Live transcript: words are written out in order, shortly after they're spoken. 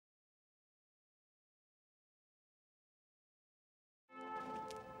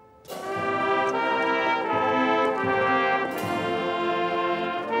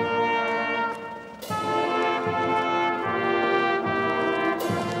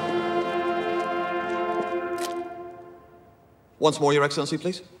Once more, Your Excellency,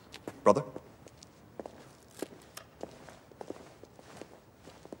 please. Brother.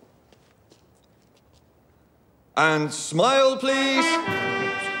 And smile, please.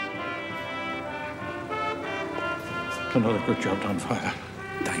 Another good job done, Father.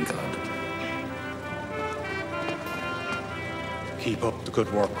 Thank God. Keep up the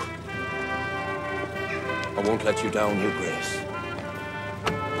good work. I won't let you down, Your Grace.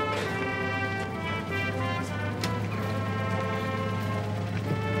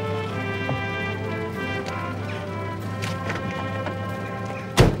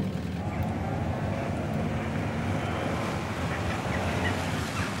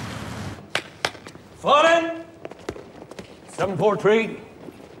 Fallen! 743.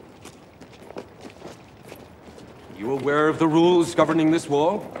 You aware of the rules governing this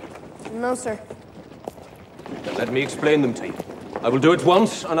wall? No, sir. Then let me explain them to you. I will do it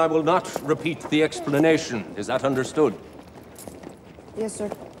once, and I will not repeat the explanation. Is that understood? Yes, sir.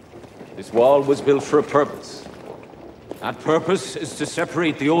 This wall was built for a purpose. That purpose is to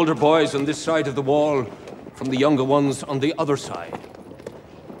separate the older boys on this side of the wall from the younger ones on the other side.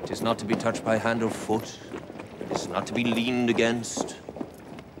 It is not to be touched by hand or foot. It is not to be leaned against.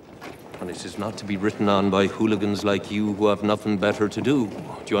 And it is not to be written on by hooligans like you who have nothing better to do.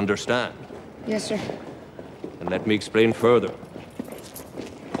 Do you understand? Yes, sir. And let me explain further.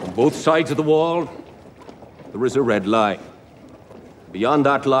 On both sides of the wall, there is a red line. Beyond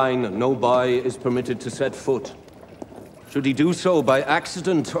that line, no boy is permitted to set foot. Should he do so by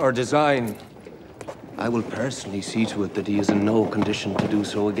accident or design, I will personally see to it that he is in no condition to do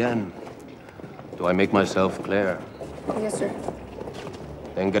so again. Do I make myself clear? Yes, sir.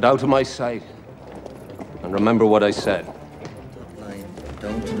 Then get out of my sight. And remember what I said. Line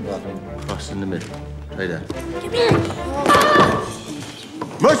down to the bottom, cross in the middle. Try that. Come here!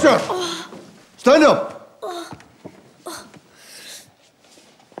 Mercier! Stand up!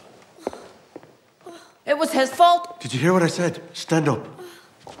 It was his fault. Did you hear what I said? Stand up.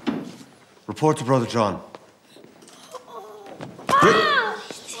 Report to Brother John.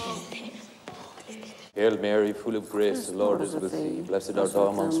 Hail Mary, full of grace, the Lord is with thee. Blessed art thou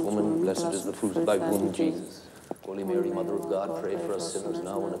amongst women, blessed is the fruit of thy womb, Jesus. Holy Mary, Mother of God, pray for us sinners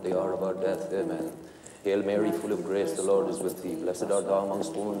now and at the hour of our death. Amen. Hail Mary, full of grace, the Lord is with thee. Blessed art thou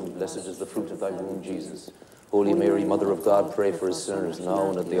amongst women, blessed is the fruit of thy womb, Jesus. Holy Mary, Mother of God, pray for us sinners now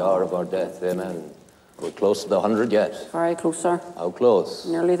and at the hour of our death. Amen. We're close to the 100 yet. Very close, sir. How close?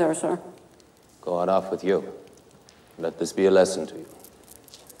 Nearly there, sir. Go on off with you. Let this be a lesson to you.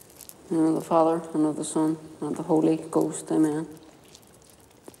 In the name of the Father, and of the Son, and of the Holy Ghost. Amen.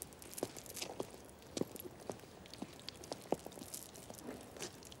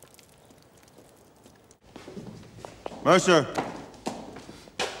 Mercier!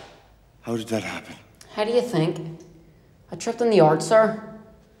 How did that happen? How do you think? I tripped in the yard, sir.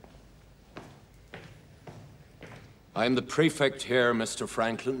 I am the prefect here, Mr.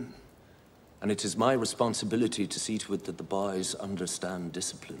 Franklin, and it is my responsibility to see to it that the boys understand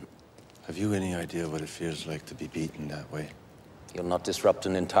discipline. Have you any idea what it feels like to be beaten that way? He'll not disrupt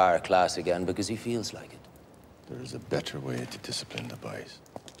an entire class again because he feels like it. There is a better way to discipline the boys.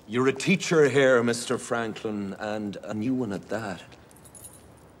 You're a teacher here, Mr. Franklin, and a new one at that.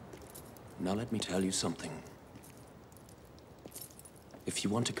 Now let me tell you something. If you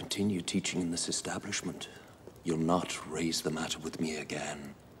want to continue teaching in this establishment, you'll not raise the matter with me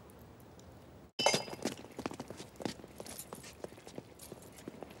again.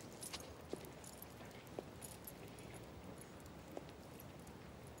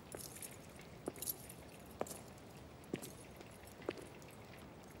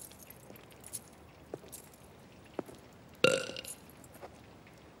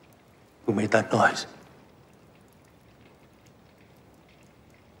 Who made that noise?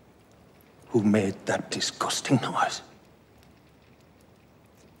 Who made that disgusting noise?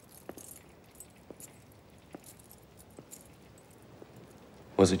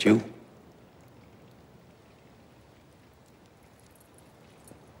 Was it you?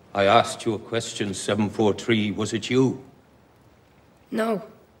 I asked you a question, 743. Was it you? No.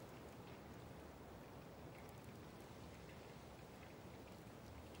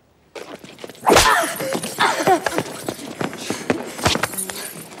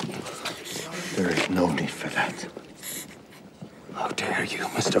 There is no need for that. How dare you,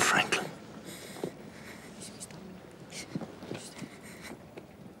 Mr. Franklin?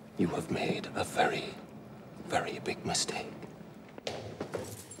 You have made a very, very big mistake.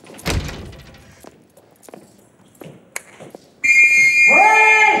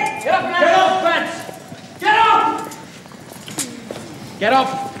 Get up, Vance! Get up! Get up!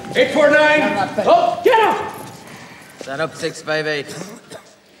 849! Up! Get up! Stand up, 658.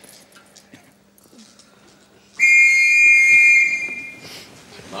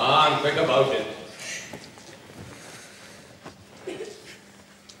 Come on, quick about it.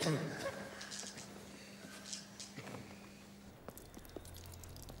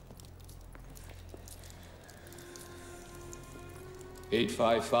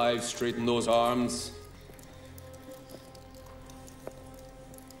 "855, straighten those arms.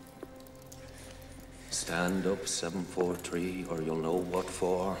 Stand up, 743, or you'll know what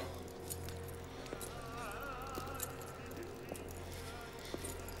for.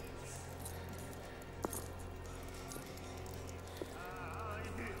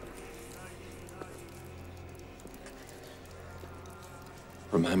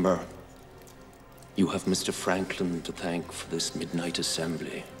 Remember, you have Mr. Franklin to thank for this midnight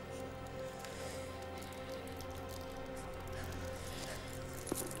assembly.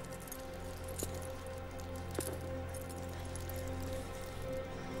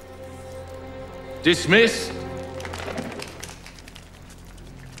 Dismiss.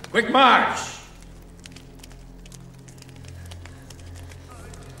 Quick march!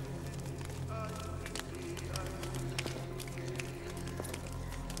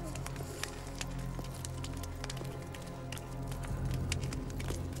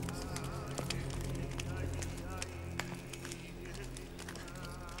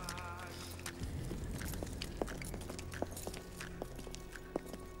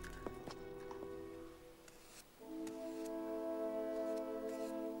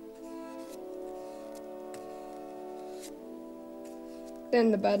 Then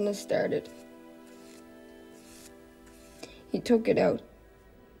the badness started. He took it out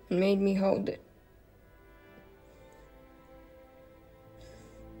and made me hold it.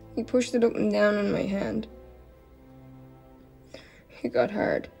 He pushed it up and down on my hand. It got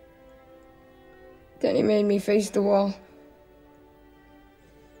hard. Then he made me face the wall.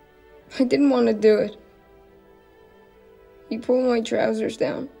 I didn't want to do it. He pulled my trousers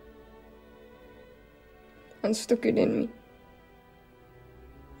down and stuck it in me.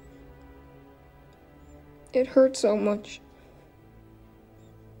 It hurt so much.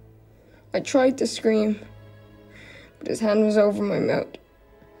 I tried to scream, but his hand was over my mouth.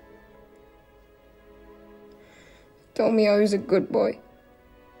 He told me I was a good boy,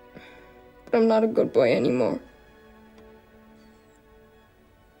 but I'm not a good boy anymore.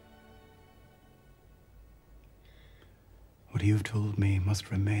 What you've told me must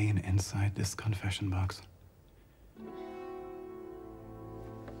remain inside this confession box.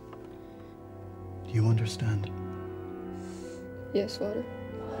 Do you understand? Yes, Father.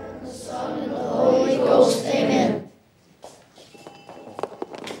 The Son and the Holy Ghost, amen.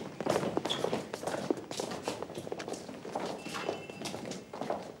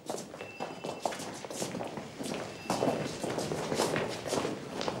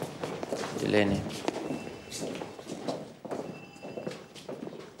 Delaney.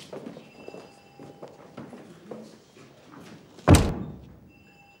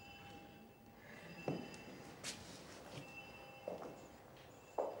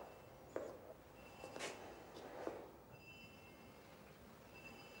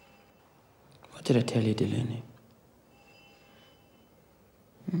 What did I tell you, Delaney?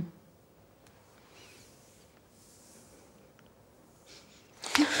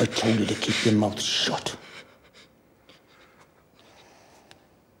 I told you to keep your mouth shut.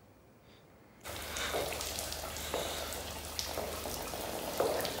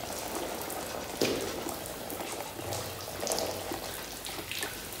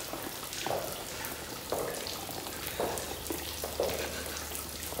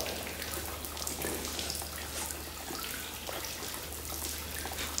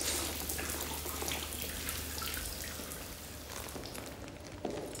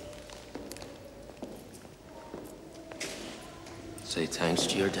 Say thanks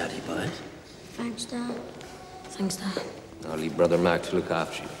to your daddy, bud. Thanks, Dad. Thanks, Dad. I'll leave Brother Marc to look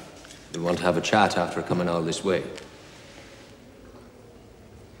after you. We want to have a chat after coming all this way.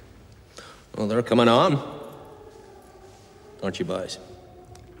 Well, they're coming on. Aren't you, boys?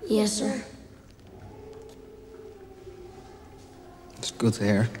 Yes, sir. It's good to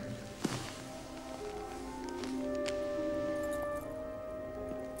hear.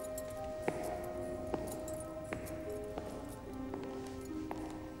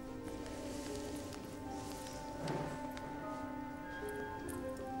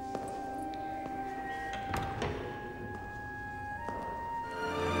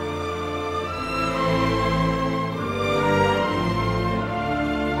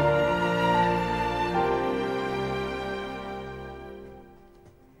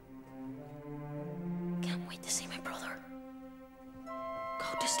 Can't wait to see my brother.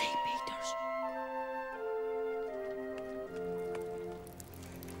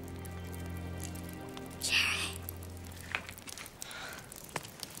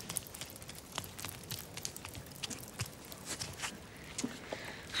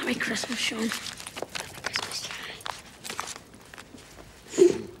 Merry Christmas, Sean.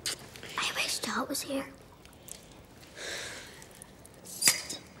 I wish Dad was here.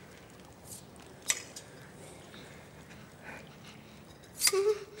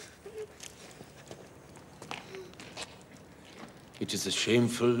 It is a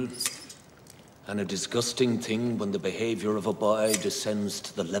shameful and a disgusting thing when the behavior of a boy descends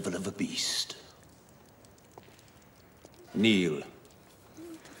to the level of a beast. Kneel.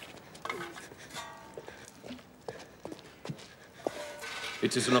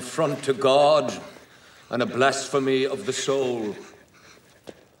 It is an affront to God and a blasphemy of the soul.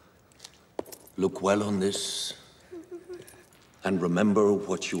 Look well on this and remember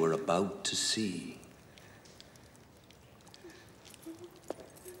what you are about to see.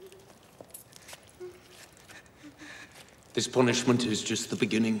 This punishment is just the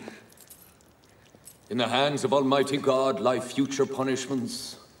beginning. In the hands of Almighty God lie future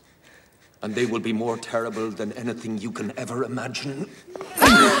punishments, and they will be more terrible than anything you can ever imagine.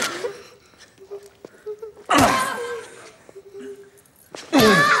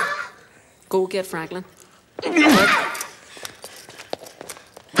 Go get Franklin.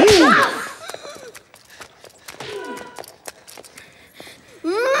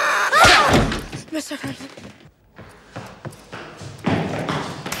 Mr. Franklin.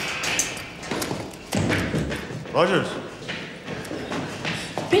 Rogers.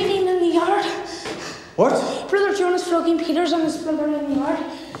 Beating in the yard. What? Brother Jonas flogging Peters and his brother in the yard.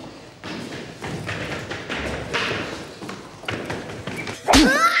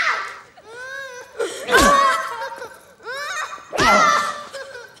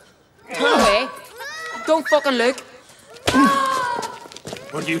 Turn away. Don't fucking look.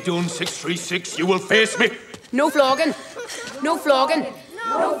 What are you doing, 636? You will face me. No flogging. No flogging.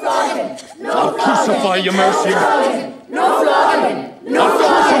 No flogging! No I'll crucify you, Mercier. No flogging! No I'll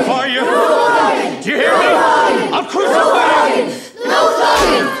crucify you. No flogging! Do you hear me? I'll crucify you. No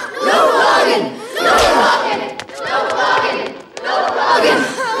flogging! No flogging! No flogging! No flogging! No flogging!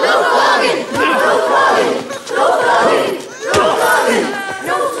 No flogging! No flogging! No flogging!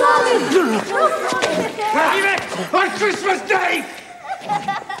 No flogging! No flogging! On Christmas Day!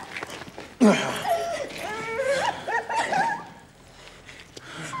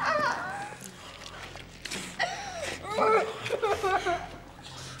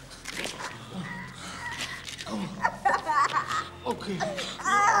 Okay.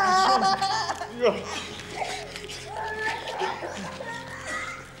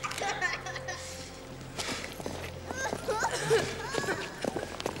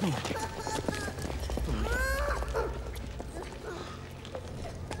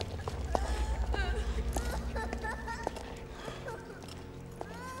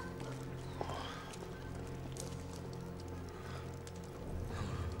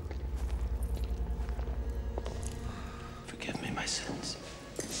 Forgive me my sins,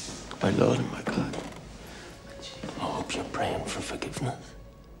 my Lord and my God. I hope you're praying for forgiveness.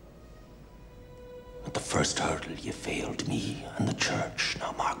 At the first hurdle, you failed me and the church.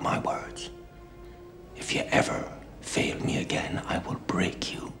 Now mark my words. If you ever fail me again, I will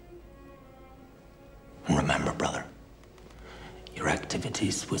break you. And remember, brother, your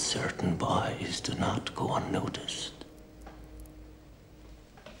activities with certain boys do not go unnoticed.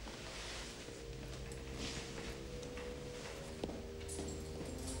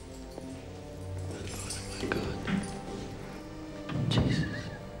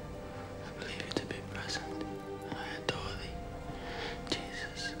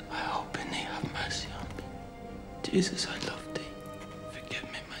 Jesus, I love thee. Forgive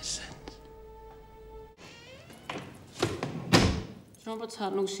me my sins. Trumpets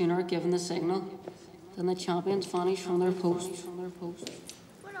had no sooner given the signal than the champions vanished from their posts.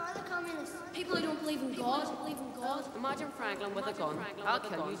 What are the communists? People who don't believe in God. Imagine Franklin with a gun. I'll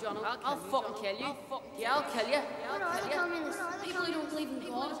kill you, John. I'll fucking kill you. Yeah, I'll kill you. What are the communists? People who don't believe in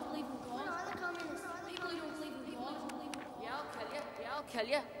God. What are the communists? People who don't believe in God. Yeah, I'll kill you. Yeah, I'll kill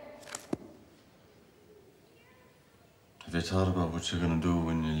you. Have you thought about what you're gonna do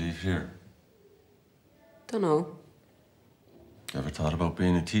when you leave here? Dunno. You ever thought about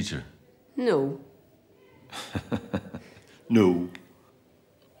being a teacher? No. No.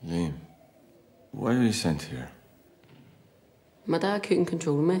 Liam, why are you sent here? My dad couldn't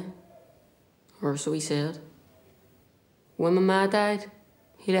control me. Or so he said. When my ma died,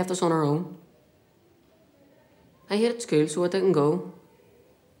 he left us on our own. I hated school, so I didn't go.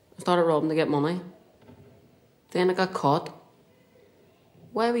 I started robbing to get money. Then I got caught.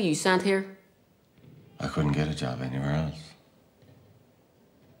 Why were you sent here? I couldn't get a job anywhere else.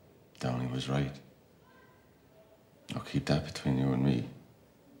 Downey was right. I'll keep that between you and me.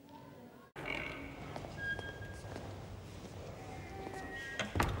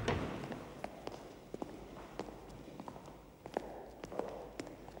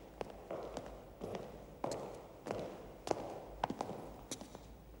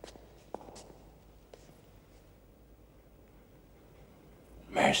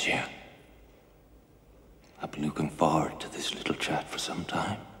 Mercier. I've been looking forward to this little chat for some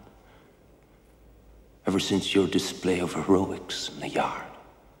time. Ever since your display of heroics in the yard.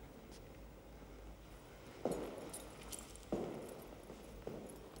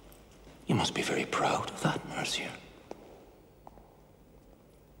 You must be very proud of that, Mercier.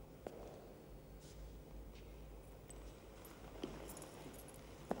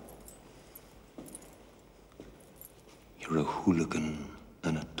 You're a hooligan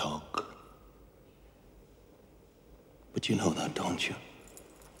and a dog. But you know that, don't you?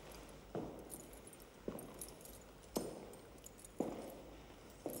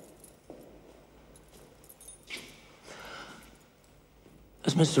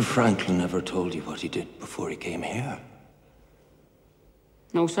 Has Mr. Franklin ever told you what he did before he came here?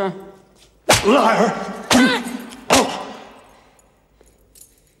 No, sir. Liar!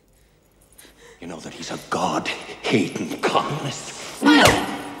 You know that he's a God-hating communist.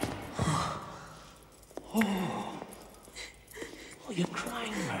 Oh, you're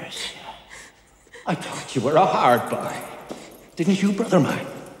crying, Mercier. I thought you were a hard boy. Didn't you, brother mine?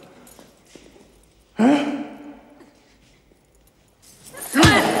 Huh?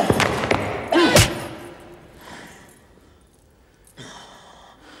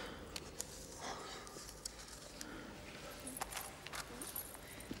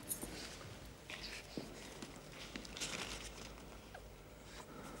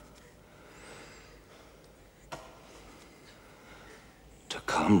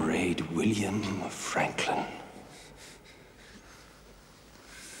 Comrade William Franklin.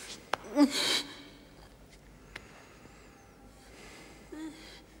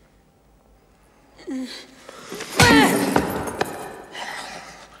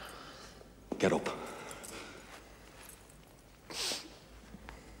 Get up.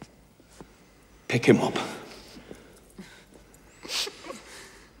 Pick him up.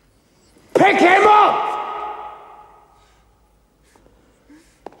 Pick him up!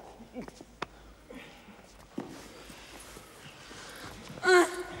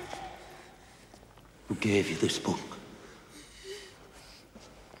 Who gave you this book?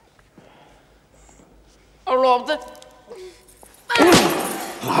 I robbed it.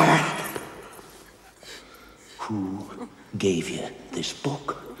 Liar. Who gave you this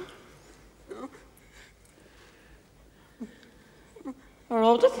book? I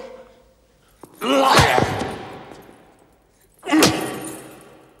robbed it. Liar!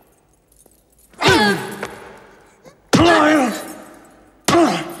 Liar!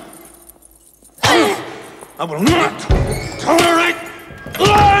 I will not tolerate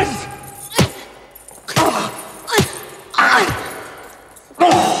lies!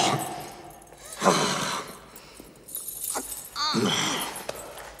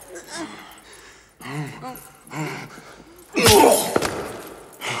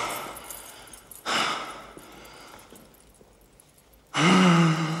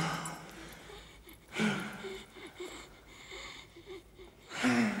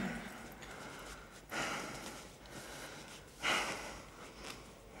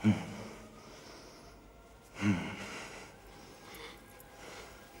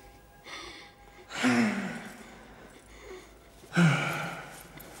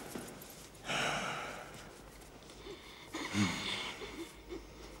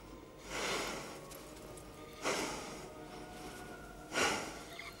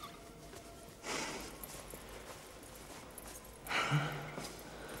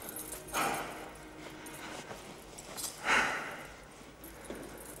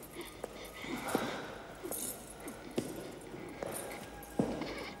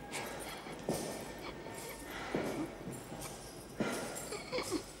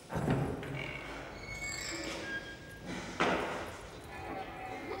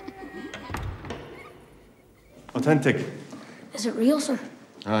 Authentic. Is it real, sir?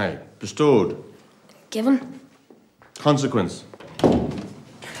 Aye. Bestowed. Given? Consequence.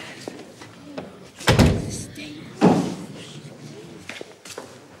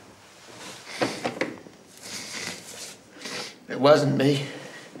 It wasn't me.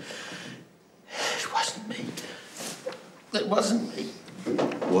 It wasn't me. It wasn't me.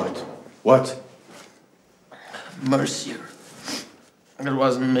 What? What? Mercier. It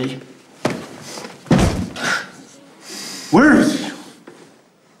wasn't me. Where is he?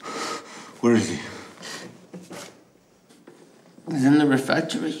 Where is he? He's in the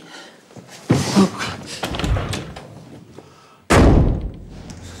refectory.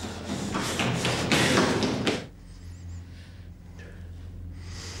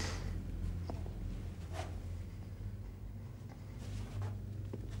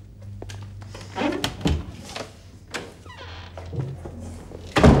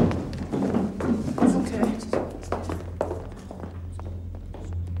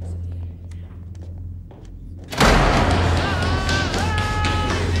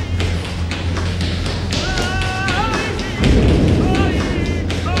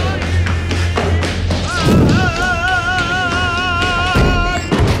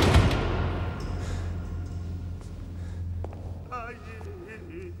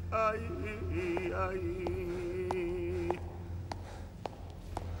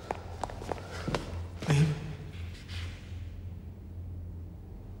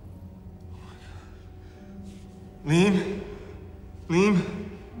 Liam? Liam?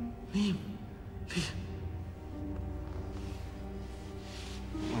 Liam? Liam?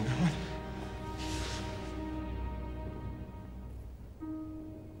 Oh my God.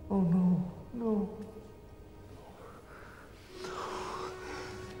 Oh no, no.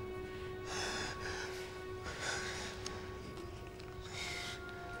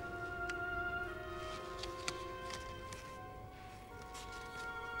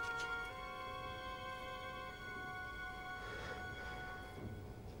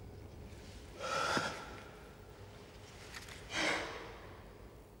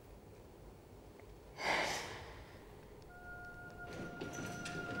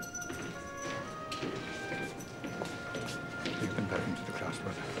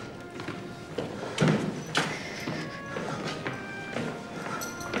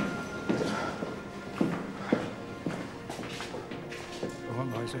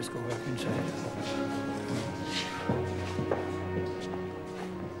 Let's go back inside.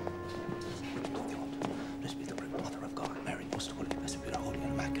 Blessed be the Mother of God, Mary, most holy. Blessed be the Holy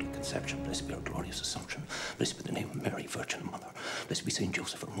and Immaculate Conception. Blessed be our glorious Assumption. Blessed be the name of Mary, Virgin Mother. Blessed be Saint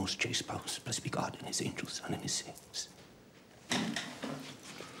Joseph, our most chaste spouse. Blessed be God and his angels and in his saints.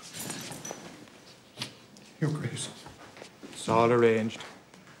 Your Grace, it's all arranged.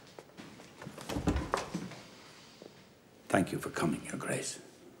 Thank you for coming, Your Grace.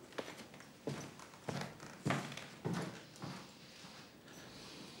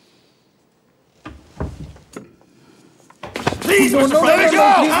 Please, Mr.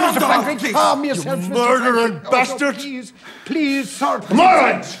 Franklin, please. Calm yourself, you murdering bastard! Please, please, sir. I'm all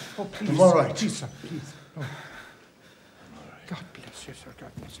right. Oh, please. I'm all right. Please, sir, please. No. God bless you, sir.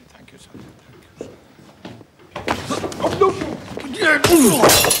 God bless you. Thank you, sir.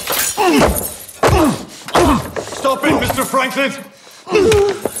 Stop it, Mr. Franklin!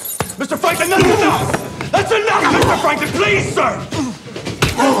 Mr. Franklin, that's enough! That's enough, Mr. Franklin! Please, sir!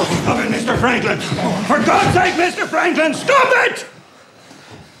 Stop it, Mr. Franklin! For God's sake, Mr. Franklin, stop it!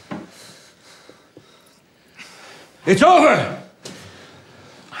 It's over!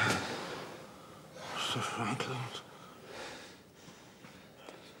 Mr. Franklin.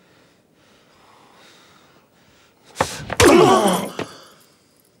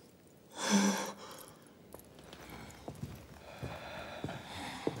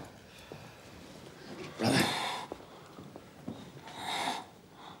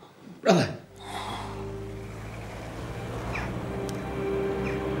 Brother.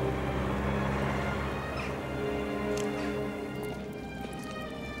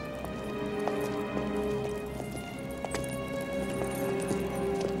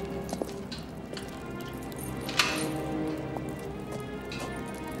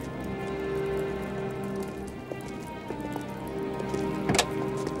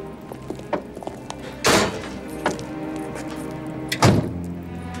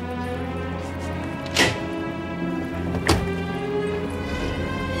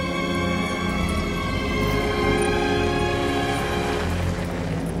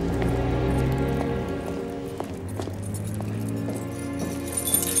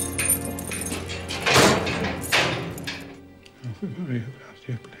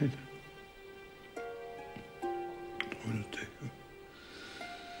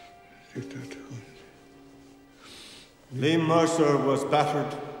 Liam Mercier was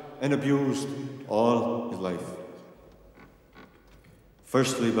battered and abused all his life.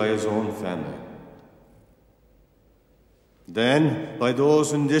 Firstly by his own family. Then by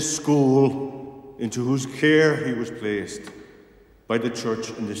those in this school into whose care he was placed, by the church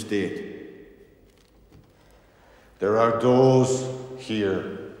and the state. There are those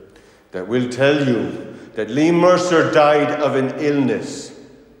here that will tell you that Liam Mercier died of an illness.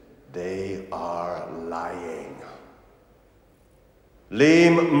 They are lying.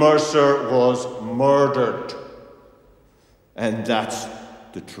 Liam Mercier was murdered. And that's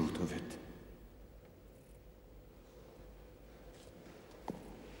the truth of it.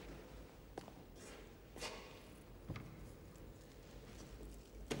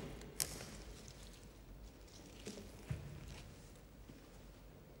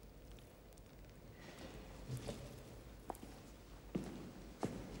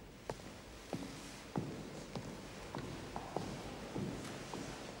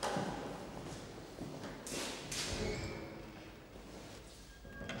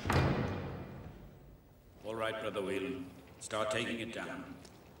 All right, Brother Whelan. Start taking it down.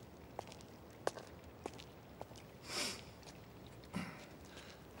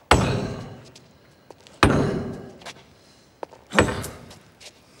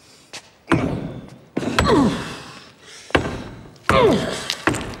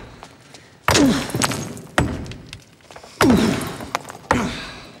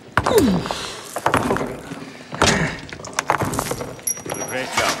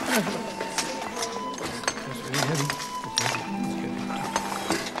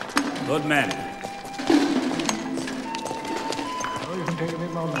 Good men. Oh, you can take him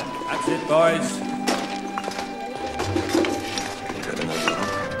in on that. That's it, boys.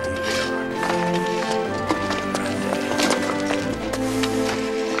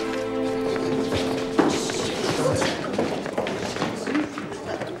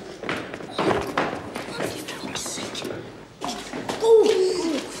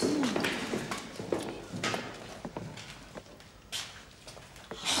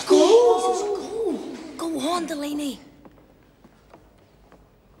 Go on, Delaney.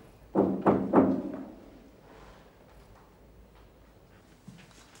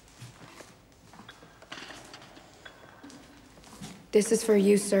 This is for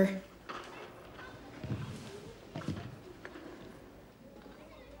you, sir.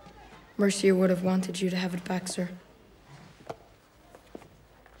 Mercier would have wanted you to have it back, sir.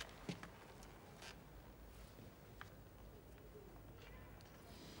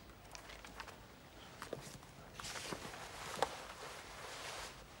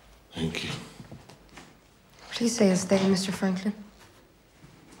 Thank you. Please say a stay, Mr. Franklin.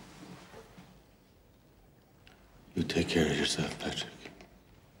 You take care of yourself, Patrick.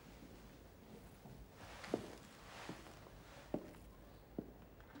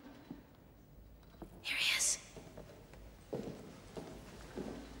 Here he is.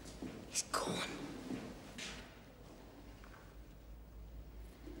 He's gone.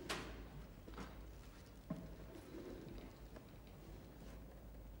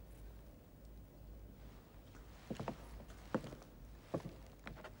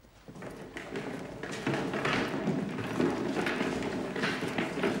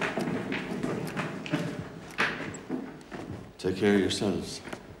 Take care of yourselves.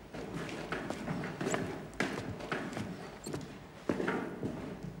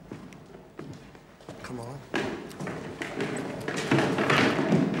 Come on.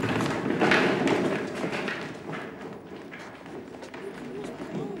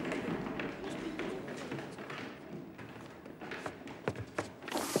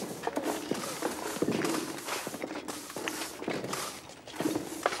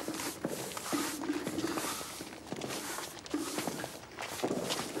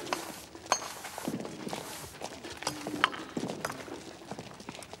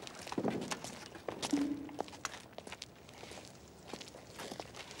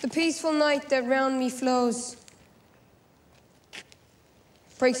 The peaceful night that round me flows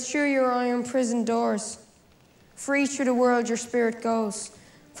breaks through your iron prison doors. Free through the world your spirit goes.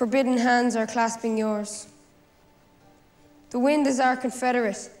 Forbidden hands are clasping yours. The wind is our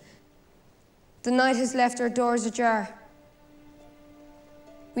confederate. The night has left our doors ajar.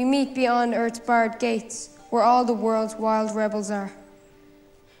 We meet beyond earth's barred gates, where all the world's wild rebels are.